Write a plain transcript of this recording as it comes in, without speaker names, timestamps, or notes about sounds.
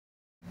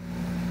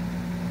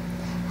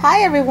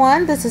Hi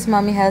everyone, this is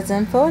Mommy Has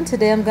Info, and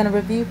today I'm going to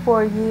review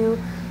for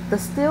you the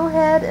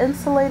Steelhead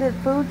Insulated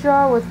Food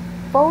Jar with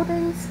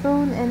Folding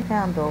Spoon and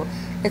Handle.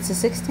 It's a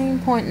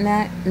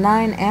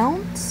 16.9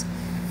 ounce.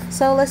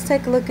 So let's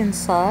take a look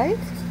inside.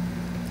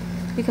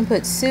 You can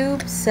put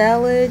soup,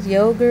 salad,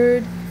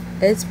 yogurt.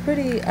 It's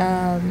pretty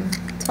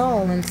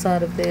tall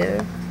inside of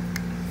there.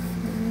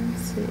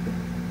 Let's see.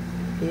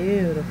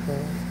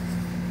 Beautiful.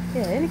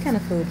 Yeah, any kind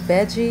of food.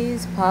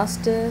 Veggies,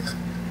 pasta,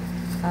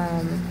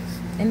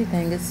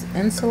 anything. It's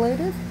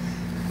insulated,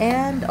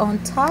 and on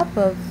top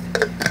of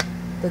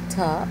the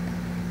top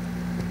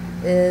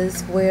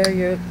is where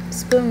your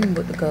spoon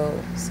would go.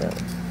 So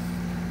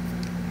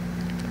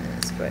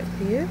it's right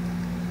here.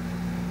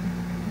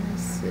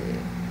 Let's see.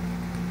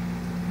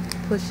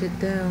 Push it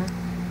down.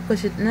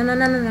 Push it.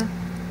 No.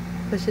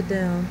 Push it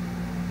down.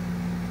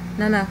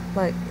 No.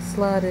 Like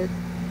slide it.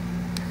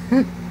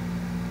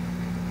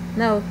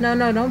 No.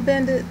 Don't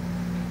bend it.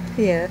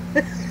 Yeah.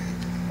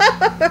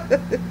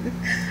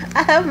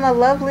 I have my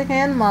lovely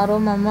hand model,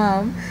 my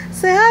mom.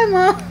 Say hi,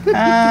 Mom.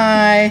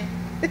 Hi.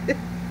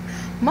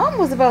 Mom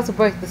was about to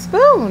break the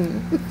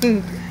spoon.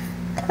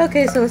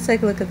 Okay, so let's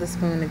take a look at the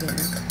spoon again.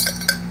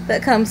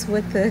 That comes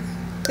with the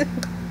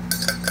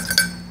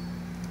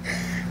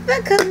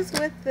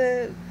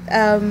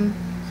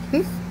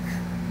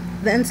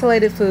the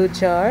insulated food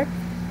jar.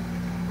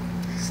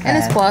 And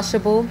it's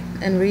washable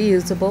and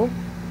reusable.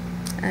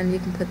 And you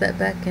can put that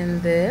back in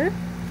there.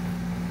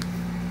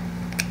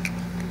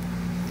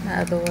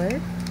 Out of the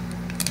way.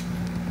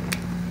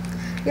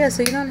 Yeah,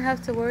 so you don't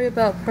have to worry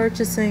about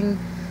purchasing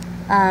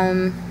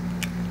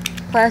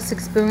plastic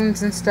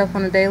spoons and stuff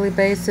on a daily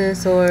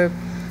basis, or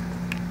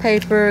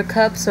paper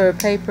cups or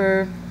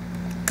paper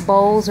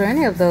bowls or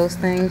any of those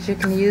things. You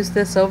can use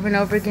this over and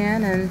over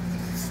again, and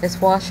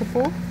it's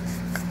washable.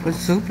 Put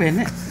soup in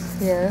it.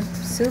 Yeah,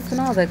 soup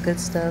and all that good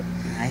stuff.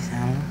 Nice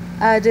animal.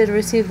 I did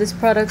receive this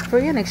product for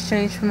you in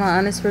exchange for my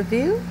honest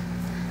review.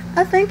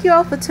 I thank you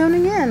all for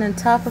tuning in, and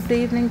top of the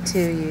evening to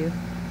you.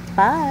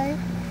 Bye.